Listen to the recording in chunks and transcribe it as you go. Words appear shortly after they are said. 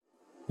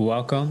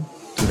Welcome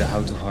to the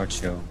How to Heart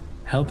Show,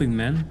 helping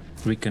men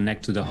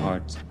reconnect to the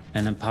heart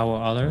and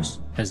empower others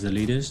as the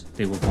leaders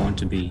they were born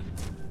to be.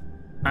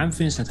 I'm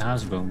Vincent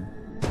Haasboom.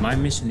 My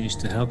mission is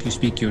to help you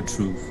speak your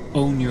truth,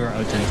 own your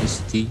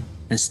authenticity,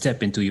 and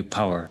step into your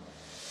power.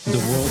 The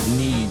world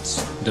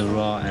needs the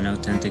raw and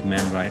authentic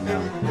man right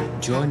now.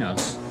 Join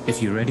us if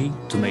you're ready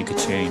to make a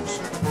change.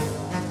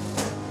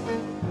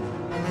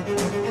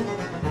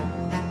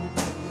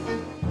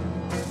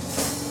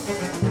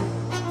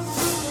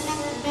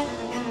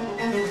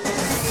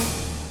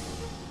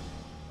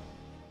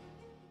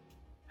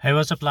 Hey,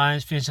 what's up,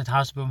 Lions? Vincent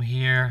Haasboom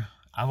here.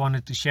 I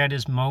wanted to share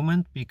this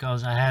moment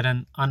because I had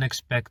an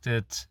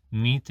unexpected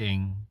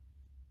meeting.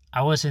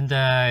 I was in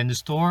the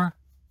store,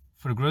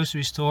 for the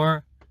grocery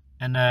store,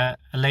 and a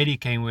lady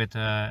came with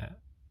a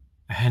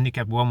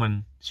handicapped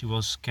woman. She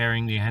was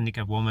carrying the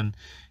handicapped woman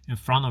in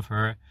front of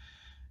her,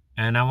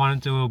 and I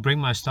wanted to bring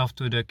my stuff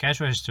to the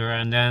cash register,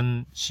 and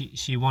then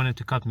she wanted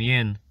to cut me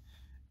in,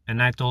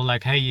 and I told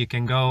hey, you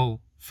can go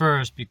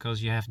first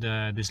because you have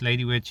this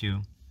lady with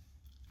you.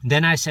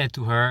 Then I said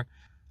to her,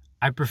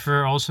 I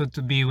prefer also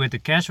to be with the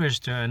cash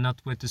register and not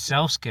with the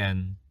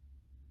self-scan.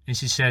 And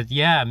she said,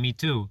 yeah, me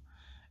too.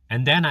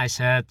 And then I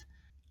said,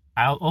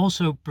 I'll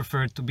also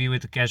prefer to be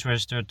with the cash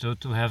register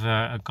to have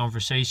a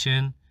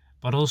conversation,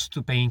 but also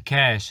to pay in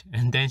cash.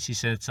 And then she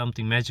said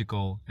something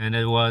magical, and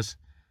it was,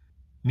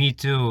 me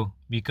too,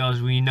 because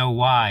we know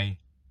why.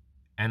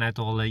 And I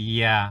told her,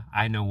 yeah,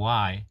 I know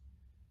why.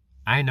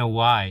 I know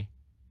why.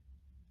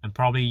 And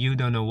probably you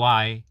don't know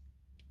why.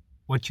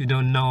 What you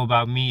don't know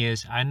about me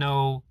is I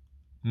know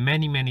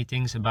many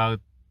things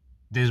about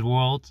this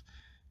world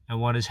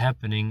and what is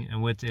happening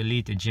and with the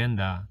Elite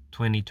Agenda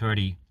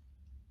 2030.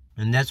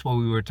 And that's what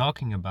we were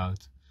talking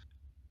about.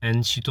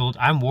 And she told,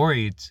 I'm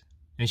worried.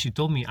 And she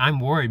told me, I'm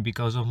worried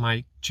because of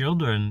my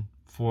children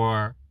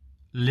for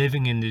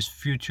living in this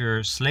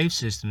future slave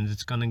system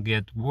that's going to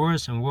get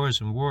worse and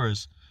worse and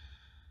worse.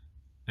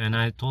 And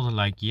I told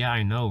her yeah,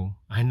 I know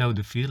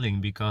the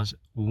feeling, because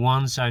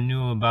once I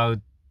knew about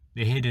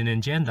the hidden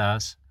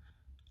agendas,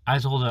 I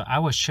told her I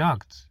was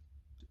shocked.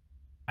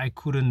 I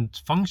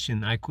couldn't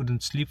function. I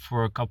couldn't sleep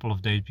for a couple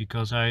of days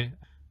because I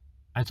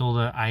told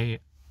her I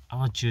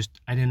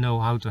didn't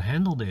know how to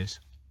handle this.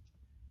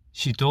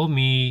 She told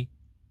me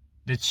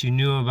that she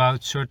knew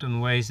about certain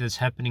ways that's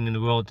happening in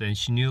the world and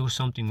she knew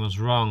something was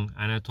wrong.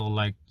 And I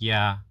told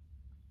yeah,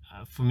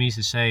 for me it's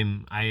the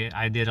same.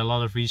 I did a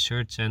lot of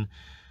research and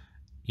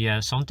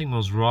yeah, something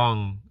was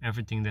wrong.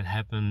 Everything that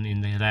happened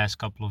in the last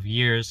couple of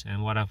years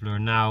and what I've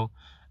learned now,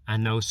 I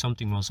know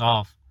something was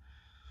off.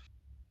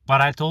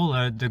 But I told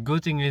her the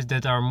good thing is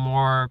that are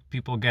more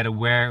people get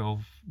aware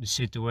of the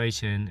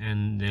situation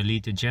and the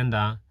Elite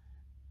Agenda.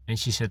 And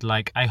she said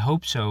I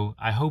hope so.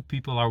 I hope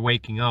people are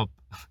waking up.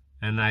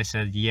 And I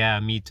said, yeah,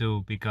 me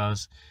too,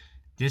 because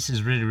this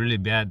is really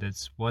bad.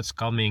 That's what's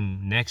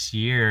coming next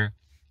year.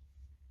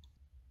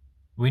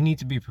 We need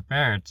to be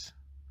prepared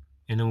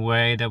in a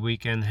way that we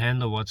can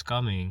handle what's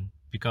coming,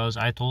 because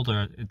I told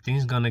her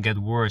things gonna get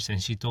worse,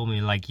 and she told me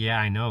yeah,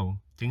 I know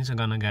things are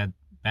gonna get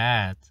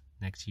bad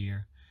next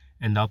year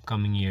and the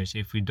upcoming years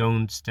if we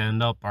don't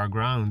stand up our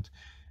ground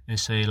and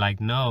say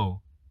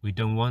no, we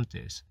don't want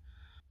this.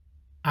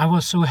 I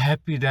was so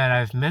happy that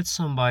I've met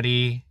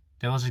somebody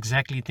that was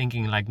exactly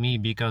thinking like me,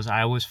 because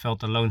I always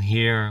felt alone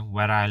here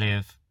where I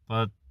live,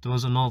 but there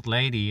was an old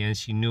lady and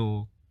she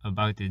knew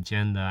about the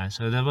agenda.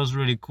 So that was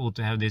really cool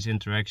to have this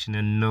interaction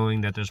and knowing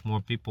that there's more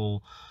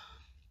people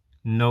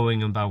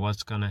knowing about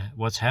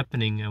what's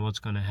happening and what's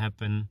gonna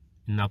happen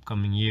in the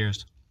upcoming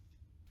years.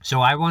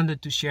 So I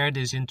wanted to share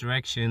this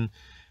interaction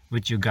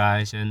with you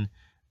guys and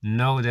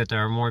know that there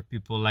are more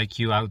people like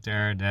you out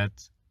there that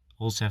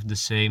also have the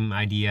same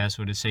ideas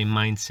or the same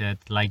mindset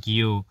like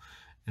you,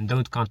 and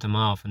don't cut them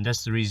off. And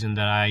that's the reason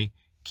that I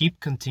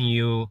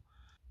continue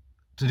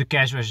to the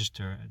cash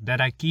register, that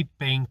I keep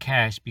paying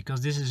cash,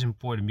 because this is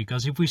important.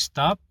 Because if we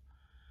stop,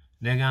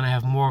 they're gonna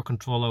have more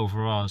control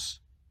over us,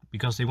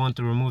 because they want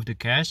to remove the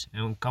cash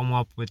and come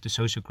up with the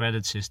social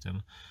credit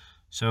system.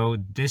 So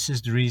this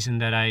is the reason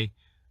that I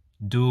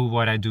do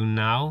what I do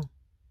now,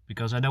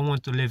 because I don't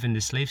want to live in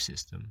the slave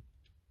system.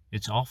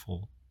 It's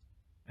awful,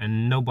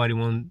 and nobody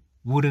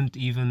wouldn't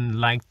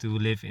even like to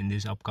live in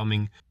this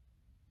upcoming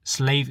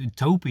slave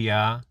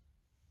utopia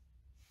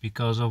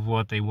because of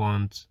what they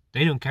want.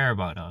 They don't care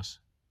about us.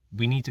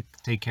 We need to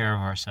take care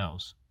of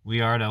ourselves. We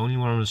are the only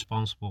one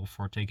responsible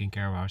for taking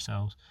care of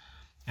ourselves.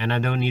 And I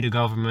don't need a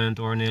government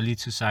or an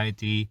elite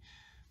society.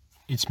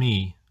 It's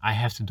me. I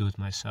have to do it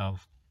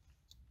myself.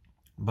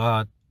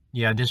 But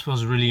yeah, this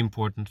was really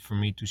important for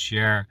me to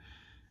share.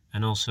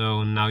 And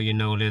also now you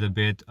know a little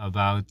bit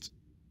about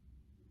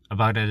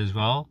that as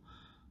well.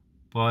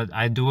 But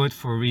I do it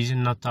for a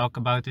reason, not talk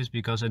about this,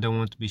 because I don't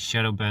want to be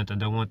shadow banned. I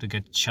don't want to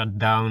get shut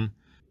down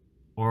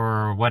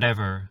or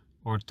whatever,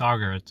 or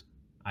target.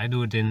 I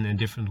do it in a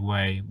different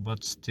way,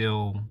 but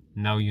still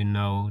now you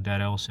know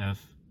that I also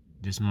have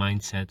this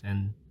mindset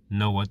and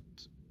know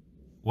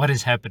what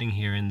is happening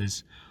here in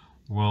this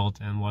world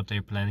and what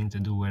they're planning to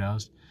do with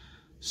us.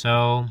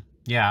 So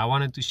yeah, I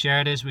wanted to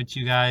share this with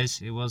you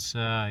guys. It was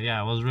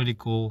it was really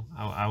cool.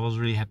 I was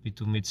really happy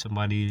to meet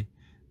somebody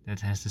that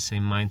has the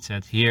same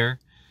mindset here,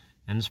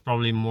 and there's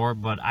probably more,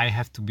 but I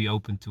have to be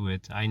open to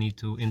it. I need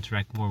to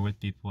interact more with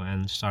people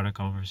and start a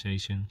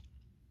conversation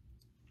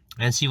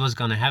and see what's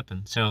gonna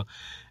happen. So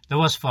that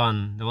was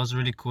fun. That was a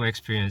really cool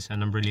experience,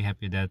 and I'm really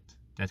happy that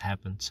that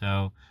happened.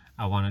 So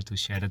I wanted to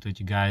share that with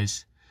you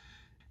guys.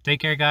 Take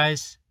care,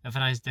 guys. Have a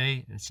nice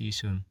day, and see you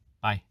soon.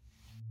 Bye.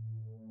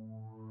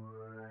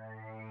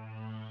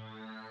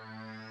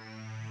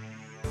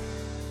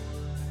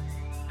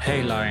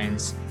 Hey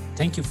Lions,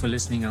 thank you for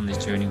listening on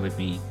this journey with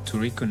me to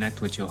reconnect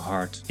with your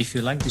heart. If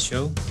you like the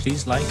show,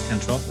 please like and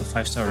drop a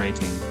 5-star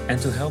rating. And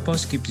to help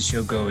us keep the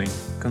show going,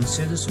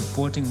 consider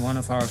supporting one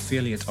of our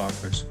affiliate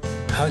offers.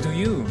 How do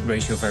you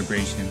raise your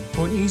vibration?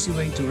 For an easy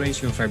way to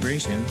raise your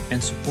vibration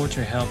and support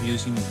your health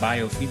using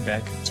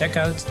biofeedback, check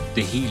out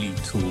the Healy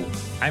tool.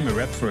 I'm a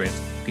rep for it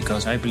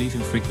because I believe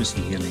in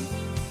frequency healing.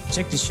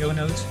 Check the show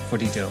notes for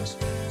details.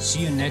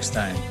 See you next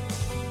time.